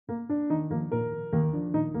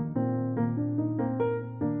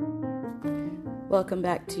Welcome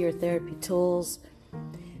back to your therapy tools.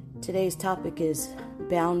 Today's topic is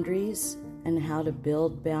boundaries and how to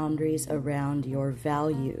build boundaries around your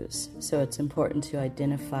values. So it's important to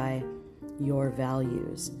identify your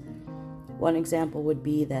values. One example would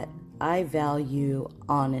be that I value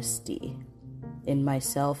honesty in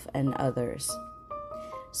myself and others.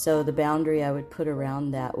 So the boundary I would put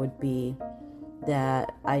around that would be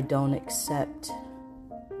that I don't accept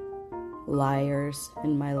liars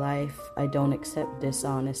in my life. I don't accept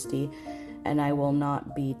dishonesty, and I will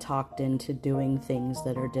not be talked into doing things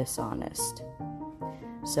that are dishonest.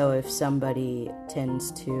 So if somebody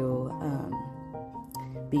tends to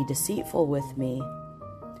be deceitful with me,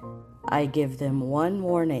 I give them one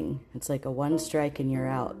warning. It's like a one strike and you're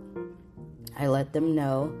out. I let them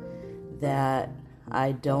know that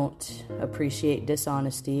I don't appreciate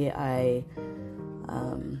dishonesty.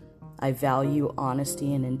 I value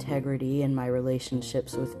honesty and integrity in my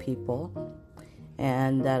relationships with people,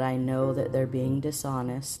 and that I know that they're being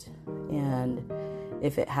dishonest. And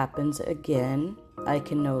if it happens again, I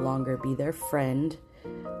can no longer be their friend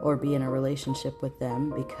or be in a relationship with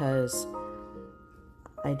them because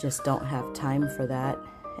I just don't have time for that.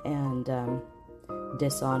 And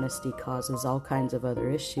dishonesty causes all kinds of other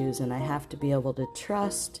issues, and I have to be able to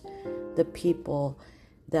trust the people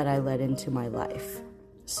that I let into my life.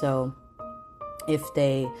 So if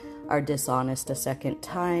they are dishonest a second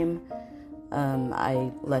time,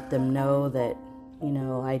 I let them know that,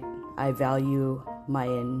 I value my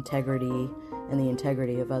integrity and the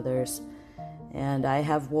integrity of others. And I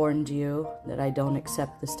have warned you that I don't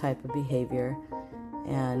accept this type of behavior,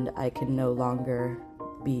 and I can no longer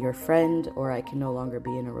be your friend, or I can no longer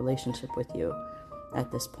be in a relationship with you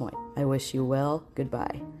at this point. I wish you well.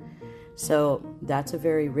 Goodbye. So that's a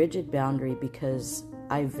very rigid boundary because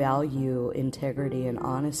I value integrity and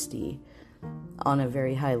honesty on a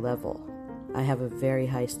very high level. I have a very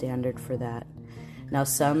high standard for that. Now,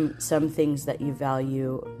 some things that you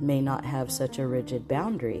value may not have such a rigid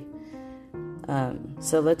boundary.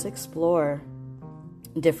 So let's explore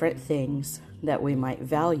different things that we might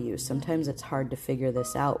value. Sometimes it's hard to figure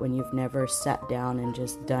this out when you've never sat down and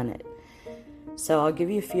just done it. So I'll give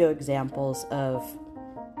you a few examples of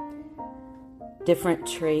different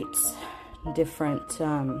traits, different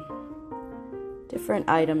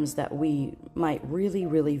items that we might really,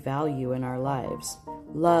 really value in our lives.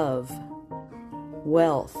 Love,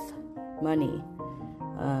 wealth, money,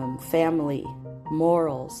 family,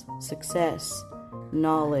 morals, success,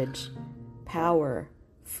 knowledge, power,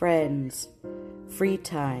 friends, free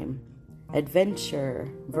time, adventure,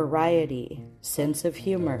 variety, sense of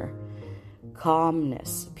humor,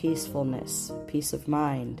 calmness, peacefulness, peace of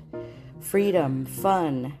mind, freedom,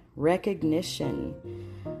 fun, recognition,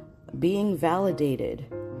 being validated,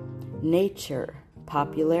 nature,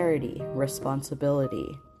 popularity,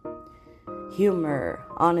 responsibility, humor,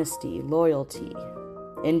 honesty, loyalty,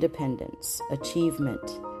 independence,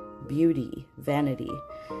 achievement, beauty, vanity,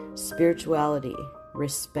 spirituality,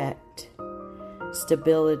 respect,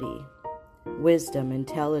 stability, wisdom,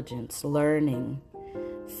 intelligence, learning,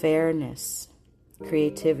 fairness,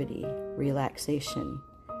 creativity, relaxation,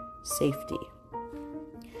 safety.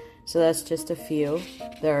 So that's just a few.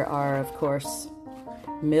 There are, of course,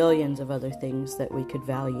 millions of other things that we could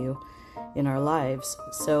value in our lives.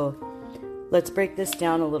 So let's break this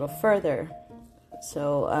down a little further.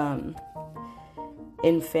 So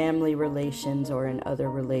in family relations or in other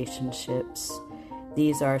relationships,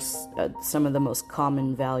 these are some of the most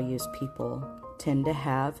common values people tend to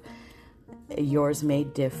have. Yours may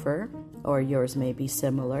differ, or yours may be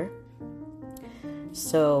similar.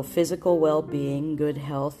 So physical well-being, good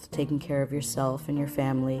health, taking care of yourself and your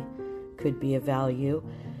family could be a value.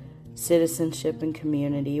 Citizenship and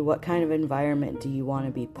community, what kind of environment do you want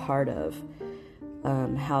to be part of?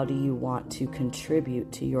 How do you want to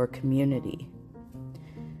contribute to your community?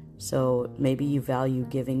 So maybe you value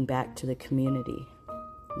giving back to the community,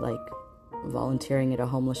 like volunteering at a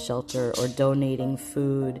homeless shelter or donating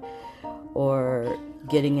food or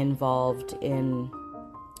getting involved in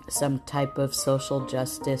some type of social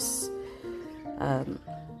justice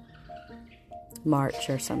march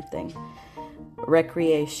or something.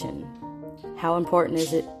 Recreation. How important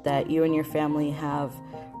is it that you and your family have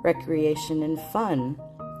recreation and fun?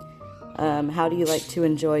 How do you like to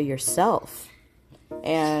enjoy yourself?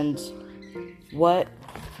 And what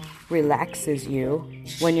relaxes you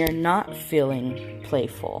when you're not feeling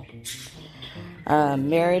playful?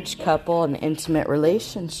 Marriage, couple, and intimate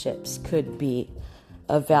relationships could be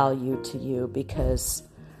of value to you because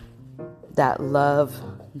that love,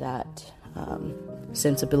 that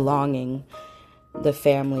sense of belonging, the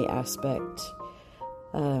family aspect,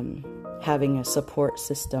 having a support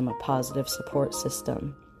system, a positive support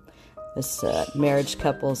system. This marriage,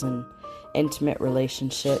 couples, and intimate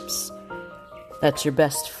relationships. That's your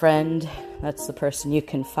best friend. That's the person you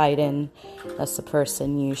confide in. That's the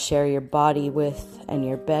person you share your body with and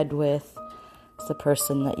your bed with. It's the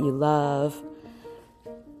person that you love.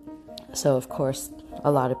 So, of course,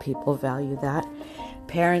 a lot of people value that.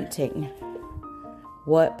 Parenting.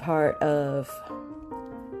 What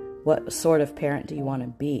sort of parent do you want to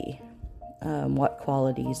be? What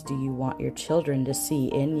qualities do you want your children to see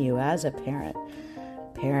in you as a parent?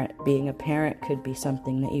 Being a parent could be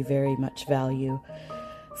something that you very much value.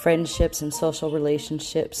 Friendships and social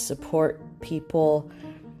relationships, support people.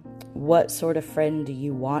 What sort of friend do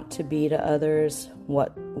you want to be to others?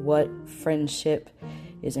 What friendship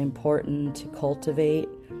is important to cultivate?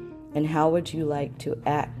 And how would you like to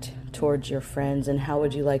act towards your friends? And how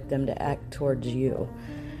would you like them to act towards you?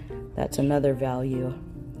 That's another value.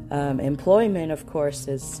 Employment, of course,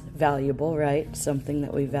 is valuable, right? Something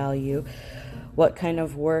that we value. What kind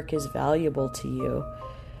of work is valuable to you?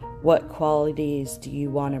 What qualities do you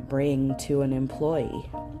want to bring to an employee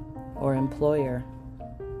or employer?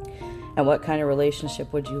 And what kind of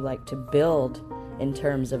relationship would you like to build in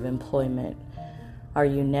terms of employment? Are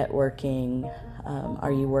you networking?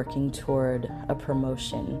 Are you working toward a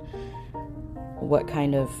promotion? What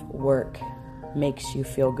kind of work makes you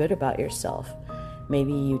feel good about yourself?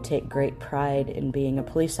 Maybe you take great pride in being a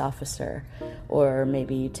police officer, or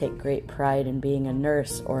maybe you take great pride in being a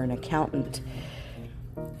nurse or an accountant.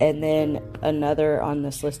 And then another on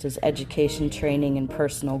this list is education, training, and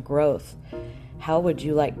personal growth. How would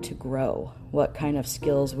you like to grow? What kind of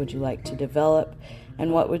skills would you like to develop?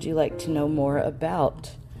 And what would you like to know more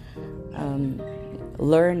about?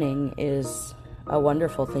 Learning is a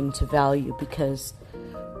wonderful thing to value because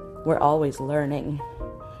we're always learning.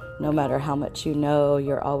 No matter how much you know,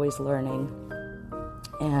 you're always learning.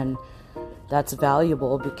 And that's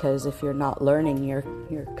valuable because if you're not learning, you're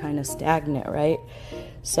kind of stagnant, right?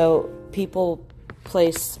 So people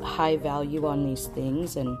place high value on these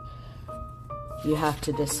things, and you have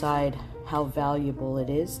to decide how valuable it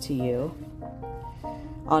is to you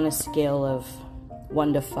on a scale of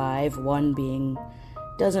 1 to 5, 1 being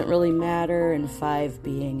doesn't really matter, and 5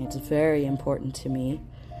 being it's very important to me.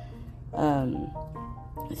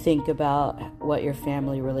 Think about what your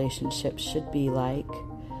family relationships should be like,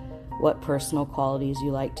 what personal qualities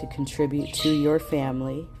you like to contribute to your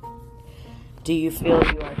family. Do you feel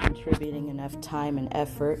you are contributing enough time and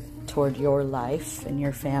effort toward your life and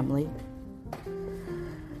your family?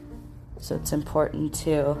 So it's important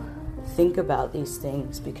to think about these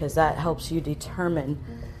things because that helps you determine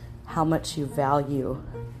how much you value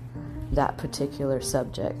that particular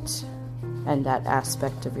subject and that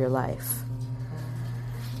aspect of your life.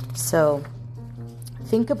 So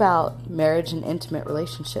think about marriage and intimate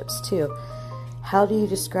relationships too. How do you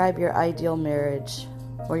describe your ideal marriage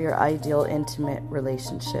or your ideal intimate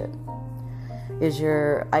relationship? Is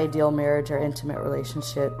your ideal marriage or intimate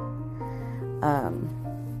relationship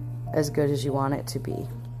as good as you want it to be?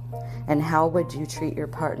 And how would you treat your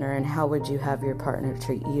partner, and how would you have your partner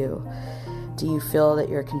treat you? Do you feel that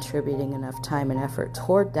you're contributing enough time and effort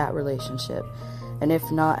toward that relationship? And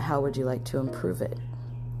if not, how would you like to improve it?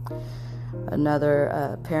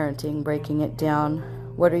 Another parenting, breaking it down.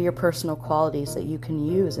 What are your personal qualities that you can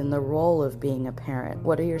use in the role of being a parent?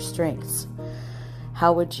 What are your strengths?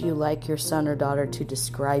 How would you like your son or daughter to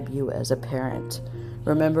describe you as a parent?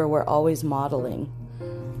 Remember, we're always modeling,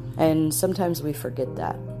 and sometimes we forget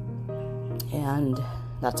that, and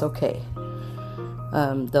that's okay.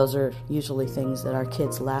 Those are usually things that our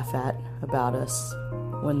kids laugh at about us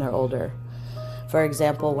when they're older. For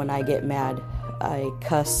example, when I get mad, I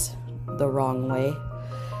cuss the wrong way.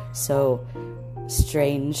 So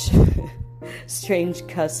strange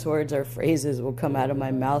cuss words or phrases will come out of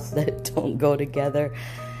my mouth that don't go together.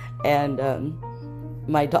 And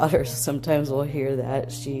my daughter sometimes will hear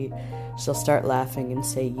that. She'll start laughing and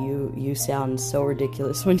say, you sound so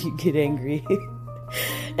ridiculous when you get angry.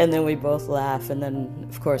 And then we both laugh, and then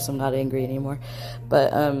of course I'm not angry anymore.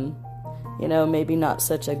 But maybe not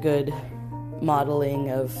such a good modeling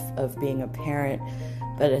of being a parent,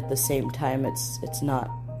 but at the same time it's not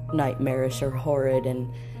nightmarish or horrid,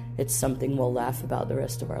 and it's something we'll laugh about the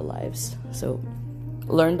rest of our lives. So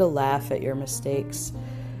learn to laugh at your mistakes,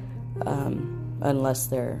 unless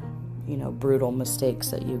they're brutal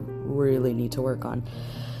mistakes that you really need to work on.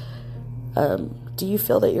 Do you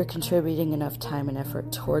feel that you're contributing enough time and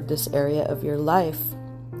effort toward this area of your life,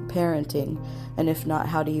 parenting? And if not,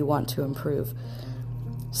 how do you want to improve?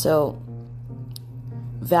 So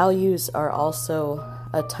values are also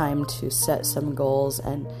a time to set some goals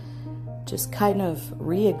and just kind of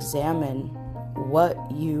re-examine what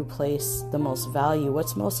you place the most value,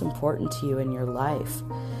 what's most important to you in your life,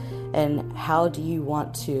 and how do you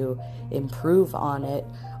want to improve on it,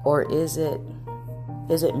 or is it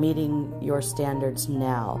meeting your standards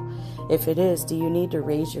now? If it is, do you need to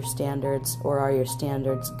raise your standards, or are your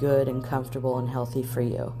standards good and comfortable and healthy for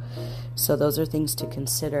you? So those are things to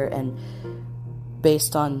consider, and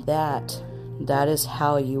based on that is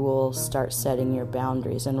how you will start setting your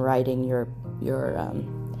boundaries and writing your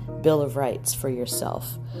Bill of Rights for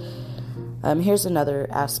yourself. Here's another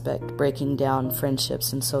aspect, breaking down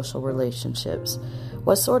friendships and social relationships.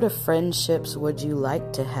 What sort of friendships would you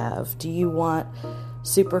like to have? Do you want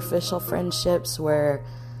superficial friendships where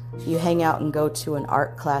you hang out and go to an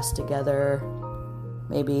art class together,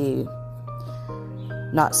 maybe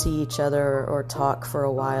not see each other or talk for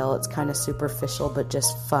a while? It's kind of superficial but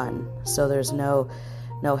just fun. So there's no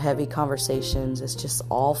heavy conversations. It's just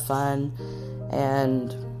all fun,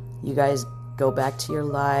 and you guys go back to your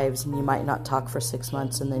lives, and you might not talk for 6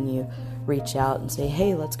 months, and then you reach out and say,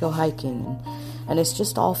 hey, let's go hiking, and it's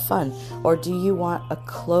just all fun. Or do you want a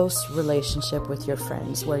close relationship with your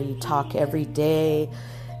friends where you talk every day,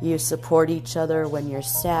 you support each other when you're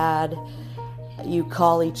sad, you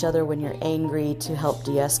call each other when you're angry to help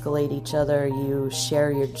de-escalate each other, you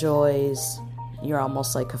share your joys, you're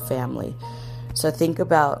almost like a family? So think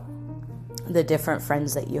about the different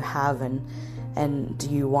friends that you have, and do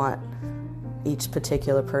you want each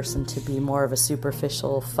particular person to be more of a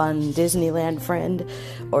superficial, fun Disneyland friend,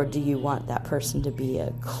 or do you want that person to be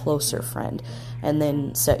a closer friend? And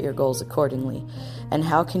then set your goals accordingly. And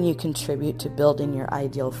how can you contribute to building your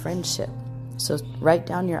ideal friendship? So write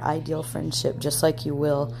down your ideal friendship, just like you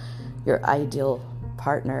will your ideal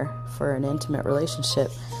partner for an intimate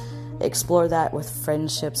relationship. Explore that with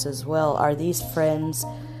friendships as well. Are these friends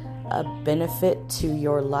a benefit to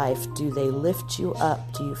your life? Do they lift you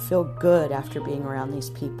up? Do you feel good after being around these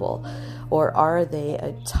people? Or are they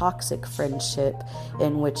a toxic friendship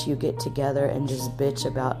in which you get together and just bitch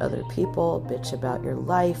about other people, bitch about your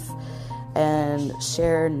life, and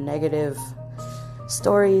share negative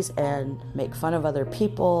stories and make fun of other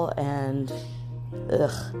people, and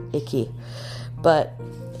icky. But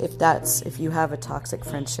if you have a toxic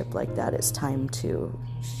friendship like that, it's time to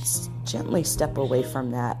gently step away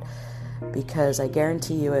from that, because I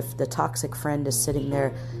guarantee you, if the toxic friend is sitting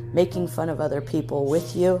there making fun of other people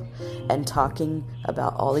with you and talking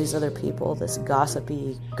about all these other people, this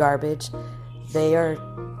gossipy garbage, they are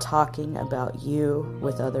talking about you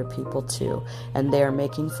with other people too, and they are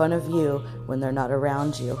making fun of you when they're not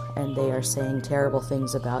around you, and they are saying terrible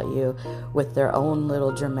things about you with their own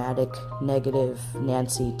little dramatic, negative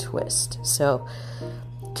Nancy twist. So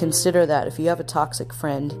consider that. If you have a toxic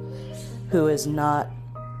friend who is not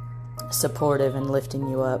supportive and lifting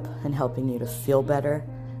you up and helping you to feel better,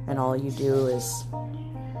 and all you do is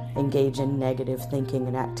engage in negative thinking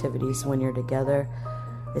and activities when you're together,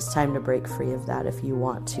 it's time to break free of that if you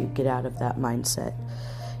want to get out of that mindset.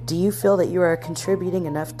 Do you feel that you are contributing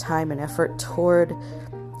enough time and effort toward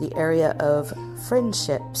the area of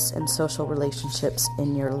friendships and social relationships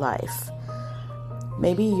in your life?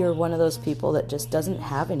 Maybe you're one of those people that just doesn't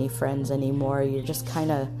have any friends anymore. You're just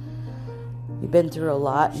you've been through a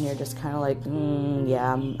lot, and you're just kind of like, yeah,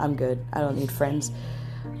 I'm good. I don't need friends.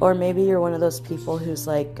 Or maybe you're one of those people who's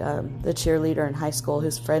like the cheerleader in high school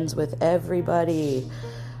who's friends with everybody.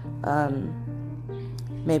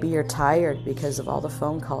 Maybe you're tired because of all the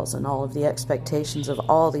phone calls and all of the expectations of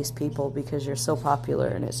all these people because you're so popular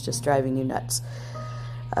and it's just driving you nuts.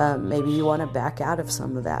 Maybe you want to back out of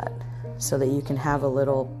some of that so that you can have a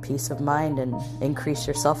little peace of mind and increase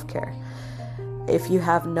your self-care. If you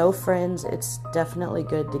have no friends, it's definitely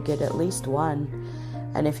good to get at least one.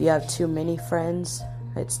 And if you have too many friends,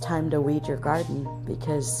 it's time to weed your garden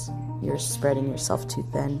because you're spreading yourself too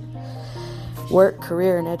thin. Work,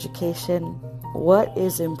 career, and education. What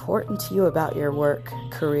is important to you about your work,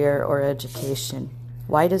 career, or education?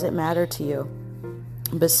 Why does it matter to you?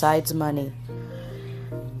 Besides money.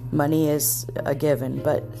 Money is a given,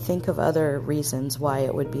 but think of other reasons why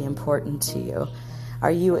it would be important to you.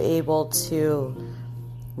 Are you able to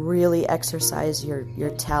really exercise your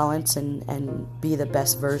talents and be the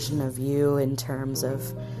best version of you in terms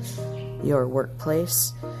of your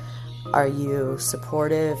workplace? Are you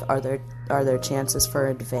supportive? Are there chances for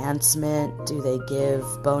advancement? Do they give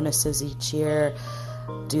bonuses each year?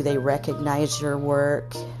 Do they recognize your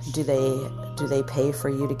work? Do they pay for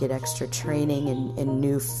you to get extra training in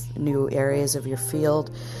new areas of your field?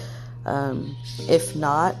 If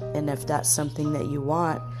not, and if that's something that you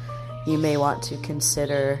want, you may want to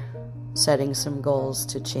consider setting some goals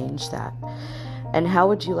to change that? And how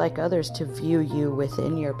would you like others to view you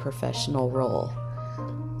within your professional role?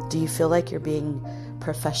 Do you feel like you're being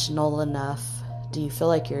professional enough? Do you feel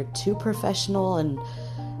like you're too professional and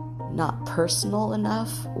not personal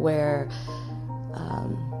enough, where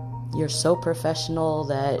you're so professional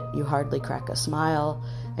that you hardly crack a smile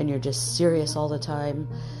and you're just serious all the time?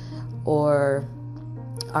 Or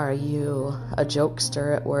are you a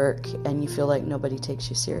jokester at work and you feel like nobody takes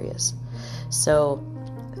you serious? So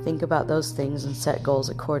think about those things and set goals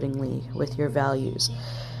accordingly with your values.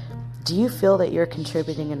 Do you feel that you're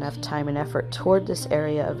contributing enough time and effort toward this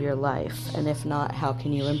area of your life? And if not, how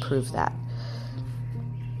can you improve that?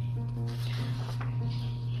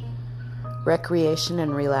 Recreation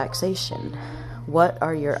and relaxation. What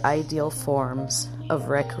are your ideal forms of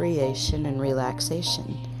recreation and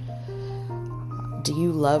relaxation? Do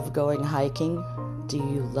you love going hiking? Do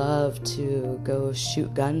you love to go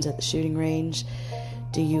shoot guns at the shooting range?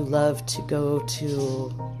 Do you love to go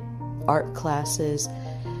to art classes?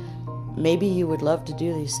 Maybe you would love to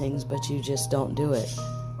do these things, but you just don't do it.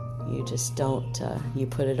 You just don't, you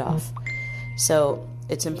put it off. So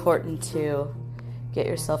it's important to get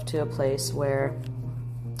yourself to a place where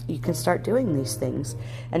you can start doing these things.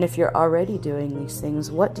 And if you're already doing these things,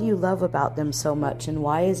 what do you love about them so much, and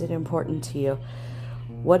why is it important to you?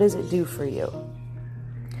 What does it do for you?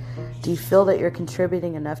 Do you feel that you're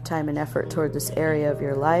contributing enough time and effort toward this area of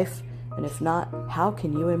your life? And if not, how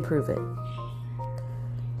can you improve it?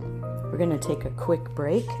 We're going to take a quick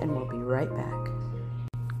break and we'll be right back.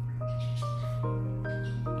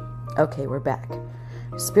 Okay, we're back.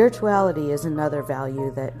 Spirituality is another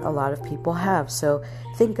value that a lot of people have. So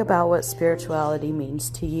think about what spirituality means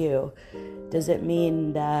to you. Does it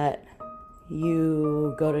mean that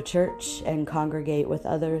you go to church and congregate with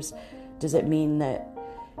others? Does it mean that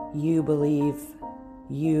you believe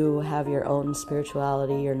you have your own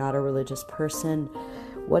spirituality? You're not a religious person?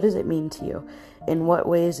 What does it mean to you? In what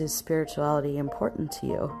ways is spirituality important to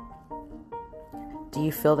you? Do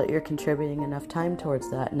you feel that you're contributing enough time towards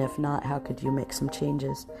that? And if not, how could you make some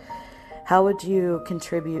changes? How would you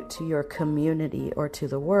contribute to your community or to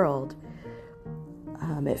the world?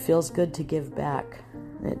 It feels good to give back.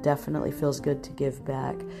 It definitely feels good to give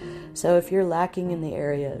back. So if you're lacking in the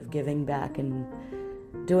area of giving back and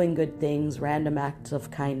doing good things, random acts of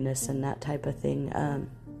kindness and that type of thing,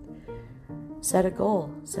 set a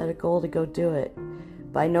goal. Set a goal to go do it.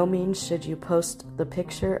 By no means should you post the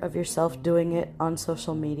picture of yourself doing it on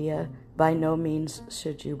social media. By no means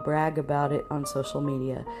should you brag about it on social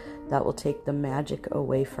media. That will take the magic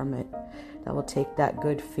away from it. That will take that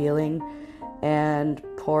good feeling and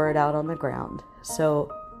pour it out on the ground.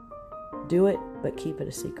 So do it, but keep it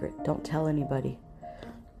a secret. Don't tell anybody.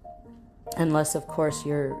 Unless, of course,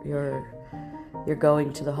 you're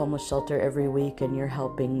going to the homeless shelter every week and you're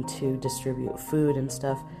helping to distribute food and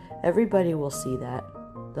stuff. Everybody will see that.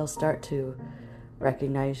 They'll start to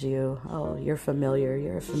recognize you. Oh, you're familiar.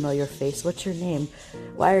 You're a familiar face. What's your name?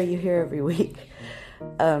 Why are you here every week?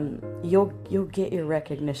 You'll get your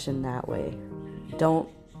recognition that way. Don't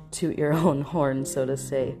toot your own horn, so to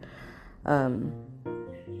say.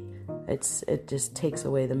 It just takes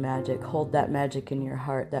away the magic. Hold that magic in your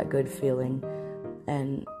heart, that good feeling,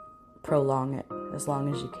 and prolong it as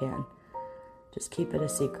long as you can. Just keep it a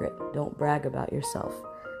secret. Don't brag about yourself.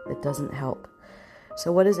 It doesn't help.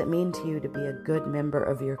 So what does it mean to you to be a good member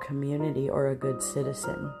of your community or a good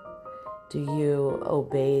citizen? Do you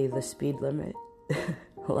obey the speed limit?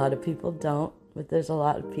 A lot of people don't, but there's a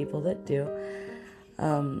lot of people that do.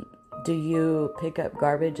 Do you pick up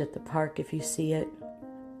garbage at the park if you see it?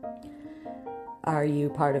 Are you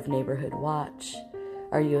part of Neighborhood Watch?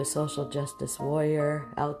 Are you a social justice warrior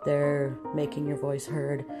out there making your voice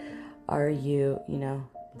heard? Are you,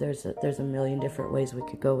 there's a million different ways we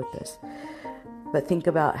could go with this. But think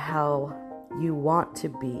about how you want to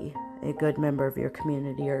be a good member of your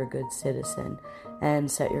community or a good citizen,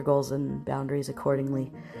 and set your goals and boundaries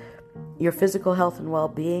accordingly. Your physical health and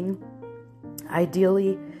well-being,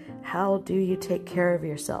 ideally, how do you take care of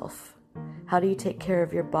yourself? How do you take care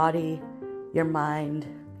of your body, your mind,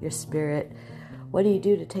 your spirit? What do you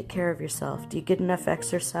do to take care of yourself? Do you get enough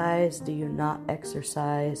exercise? Do you not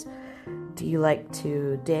exercise? Do you like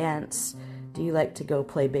to dance? Do you like to go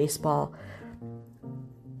play baseball?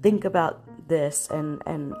 Think about this,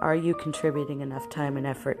 and are you contributing enough time and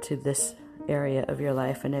effort to this area of your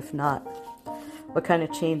life? And if not, what kind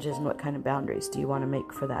of changes and what kind of boundaries do you want to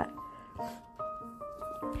make for that?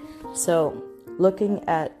 So, looking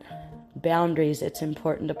at boundaries, it's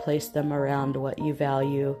important to place them around what you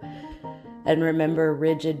value. And remember,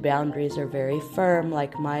 rigid boundaries are very firm,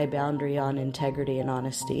 like my boundary on integrity and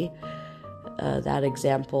honesty. that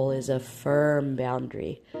example is a firm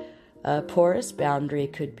boundary. A porous boundary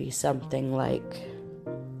could be something like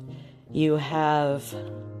you have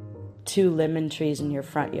 2 lemon trees in your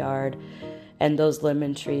front yard, and those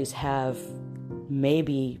lemon trees have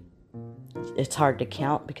maybe, it's hard to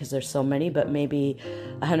count because there's so many, but maybe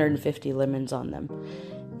 150 lemons on them.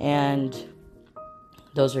 And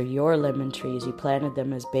those are your lemon trees. You planted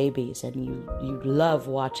them as babies, and you love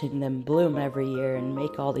watching them bloom every year and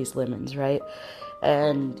make all these lemons, right?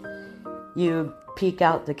 And you peek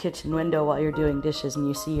out the kitchen window while you're doing dishes, and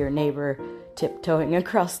you see your neighbor tiptoeing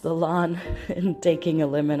across the lawn and taking a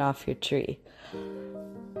lemon off your tree.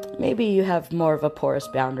 Maybe you have more of a porous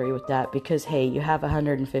boundary with that because, hey, you have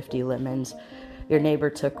 150 lemons. Your neighbor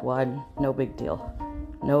took one. No big deal.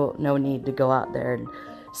 No need to go out there and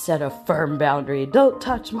set a firm boundary. Don't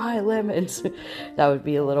touch my lemons. That would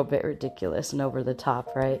be a little bit ridiculous and over the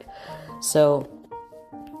top, right? So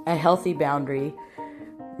a healthy boundary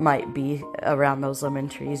might be around those lemon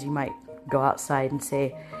trees. You might go outside and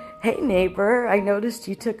say, hey neighbor, I noticed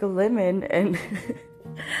you took a lemon and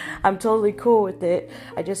I'm totally cool with it.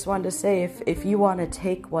 I just wanted to say if you want to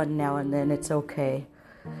take one now and then, it's okay.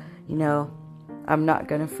 You know, I'm not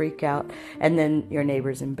going to freak out. And then your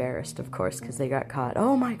neighbor's embarrassed, of course, because they got caught.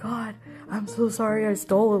 Oh my God, I'm so sorry I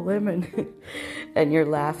stole a lemon. And you're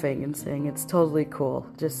laughing and saying it's totally cool.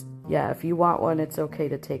 Just, yeah, if you want one, it's okay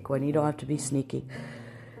to take one. You don't have to be sneaky.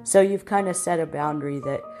 So you've kind of set a boundary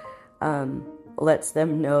that lets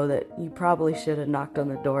them know that you probably should have knocked on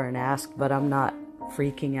the door and asked, but I'm not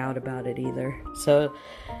freaking out about it either. So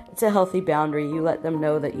it's a healthy boundary. You let them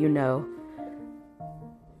know that you know,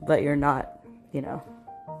 but you're not, you know,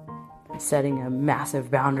 setting a massive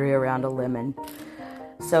boundary around a lemon.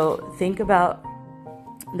 So think about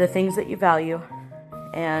the things that you value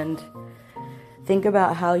and think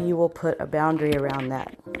about how you will put a boundary around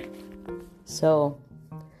that. So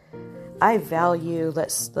I value,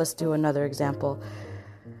 let's do another example.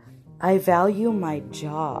 I value my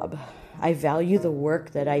job. I value the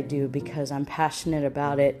work that I do because I'm passionate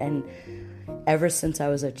about it. And ever since I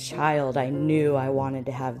was a child, I knew I wanted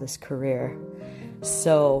to have this career.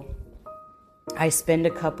 So I spend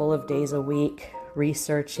a couple of days a week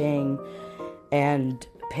researching and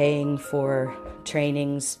paying for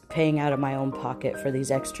trainings, paying out of my own pocket for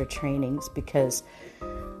these extra trainings because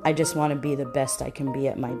I just want to be the best I can be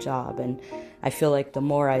at my job. And I feel like the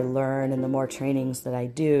more I learn and the more trainings that I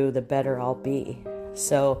do, the better I'll be.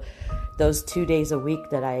 So those 2 days a week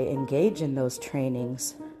that I engage in those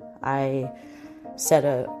trainings, I set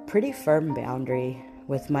a pretty firm boundary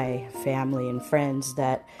with my family and friends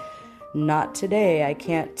that not today. I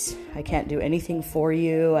can't do anything for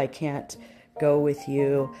you. I can't go with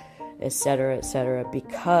you, etc.,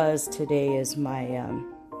 because today is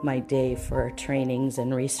my day for trainings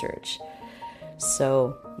and research.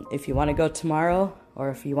 So if you want to go tomorrow, or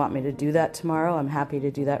if you want me to do that tomorrow, I'm happy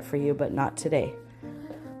to do that for you, but not today.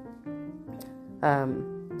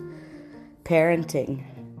 Parenting.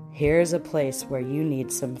 Here's a place where you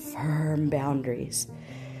need some firm boundaries.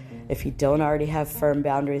 If you don't already have firm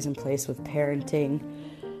boundaries in place with parenting,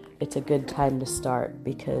 it's a good time to start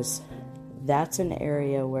because that's an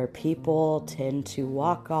area where people tend to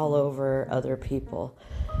walk all over other people.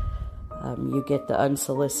 You get the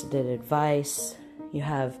unsolicited advice.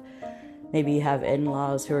 Maybe you have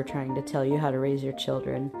in-laws who are trying to tell you how to raise your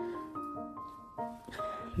children.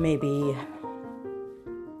 Maybe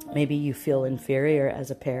you feel inferior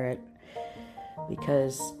as a parent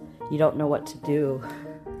because you don't know what to do.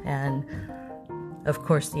 And of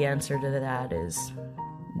course the answer to that is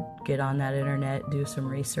get on that internet, do some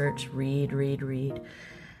research, read,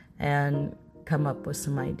 and come up with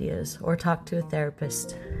some ideas, or talk to a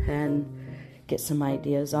therapist and get some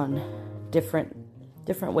ideas on different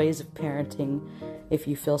ways of parenting if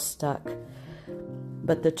you feel stuck.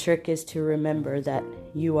 But the trick is to remember that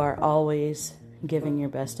you are always giving your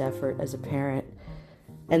best effort as a parent,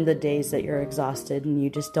 and the days that you're exhausted and you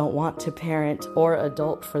just don't want to parent or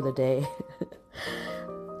adult for the day,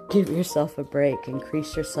 give yourself a break,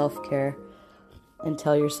 increase your self-care, and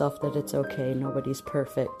tell yourself that it's okay. Nobody's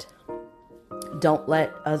perfect. Don't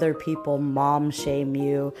let other people mom shame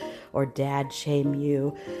you or dad shame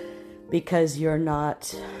you because you're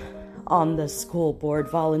not on the school board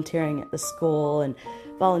volunteering at the school and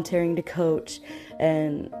volunteering to coach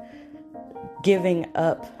and giving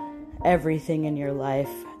up everything in your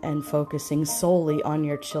life and focusing solely on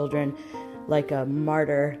your children like a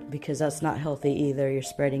martyr, because that's not healthy either. You're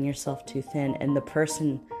spreading yourself too thin. And the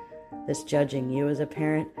person that's judging you as a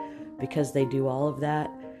parent because they do all of that,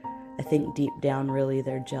 I think deep down really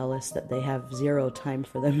they're jealous that they have zero time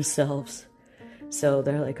for themselves. So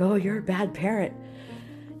they're like, oh, you're a bad parent.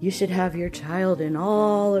 You should have your child in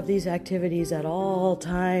all of these activities at all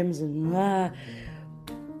times. And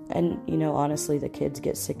honestly, the kids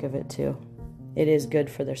get sick of it too. It is good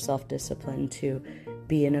for their self-discipline to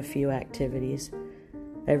be in a few activities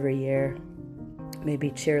every year.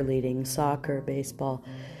 Maybe cheerleading, soccer, baseball.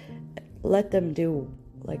 Let them do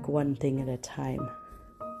like one thing at a time.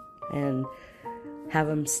 And have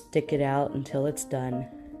them stick it out until it's done.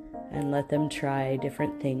 And let them try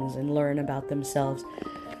different things and learn about themselves.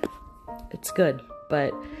 It's good,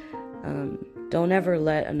 but don't ever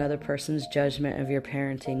let another person's judgment of your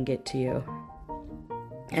parenting get to you.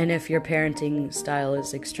 And if your parenting style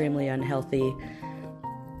is extremely unhealthy,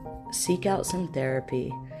 seek out some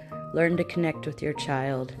therapy. Learn to connect with your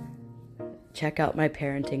child. Check out my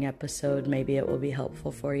parenting episode. Maybe it will be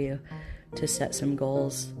helpful for you to set some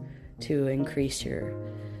goals to increase your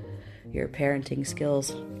parenting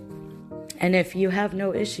skills. And if you have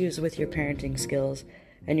no issues with your parenting skills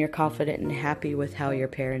and you're confident and happy with how you're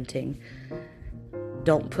parenting,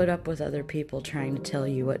 don't put up with other people trying to tell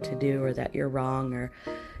you what to do or that you're wrong, or,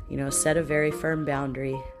 set a very firm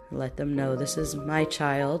boundary. Let them know this is my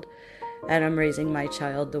child and I'm raising my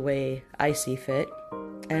child the way I see fit.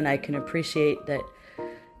 And I can appreciate that,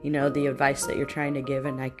 the advice that you're trying to give,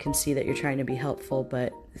 and I can see that you're trying to be helpful,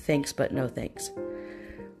 but thanks, but no thanks.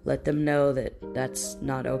 Let them know that that's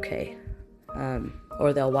not okay.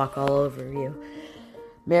 Or they'll walk all over you.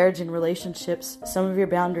 Marriage and relationships, some of your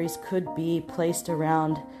boundaries could be placed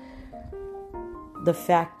around the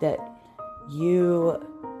fact that you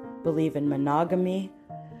believe in monogamy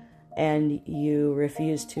and you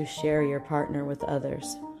refuse to share your partner with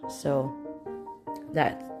others. So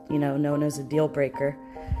that, known as a deal breaker,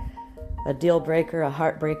 a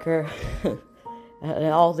heartbreaker,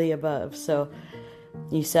 all the above. So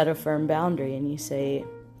you set a firm boundary and you say,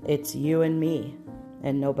 it's you and me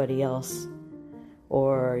and nobody else,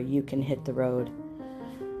 or you can hit the road.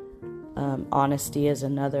 Honesty is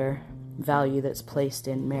another value that's placed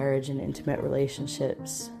in marriage and intimate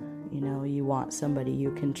relationships. You want somebody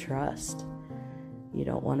you can trust. You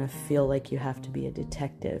don't want to feel like you have to be a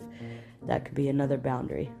detective. That could be another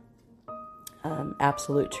boundary.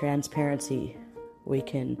 Absolute transparency. We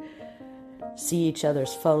can see each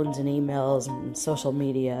other's phones and emails and social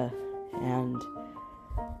media, and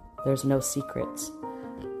there's no secrets.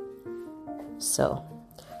 So,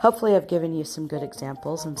 hopefully I've given you some good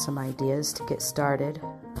examples and some ideas to get started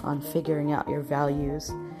on figuring out your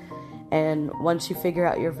values. And once you figure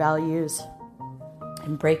out your values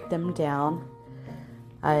and break them down,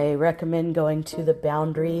 I recommend going to the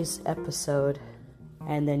boundaries episode,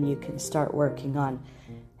 and then you can start working on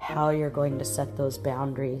how you're going to set those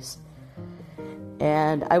boundaries.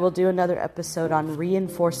 And I will do another episode on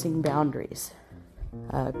reinforcing boundaries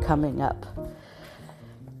coming up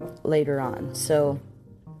later on. So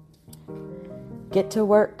get to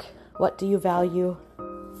work. What do you value?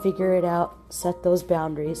 Figure it out. Set those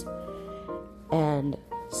boundaries. And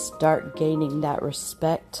start gaining that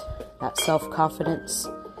respect, that self-confidence,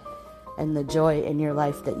 and the joy in your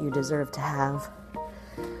life that you deserve to have.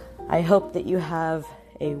 I hope that you have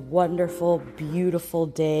a wonderful, beautiful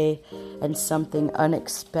day and something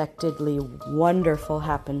unexpectedly wonderful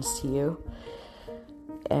happens to you.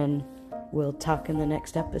 And we'll talk in the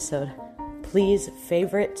next episode. Please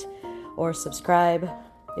favorite or subscribe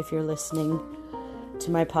if you're listening to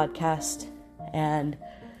my podcast, and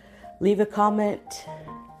leave a comment.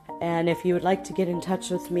 And if you would like to get in touch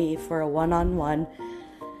with me for a one-on-one,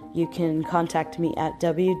 you can contact me at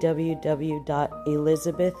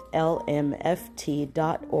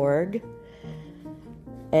www.elizabethlmft.org,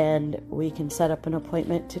 and we can set up an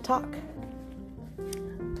appointment to talk.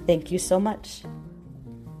 Thank you so much.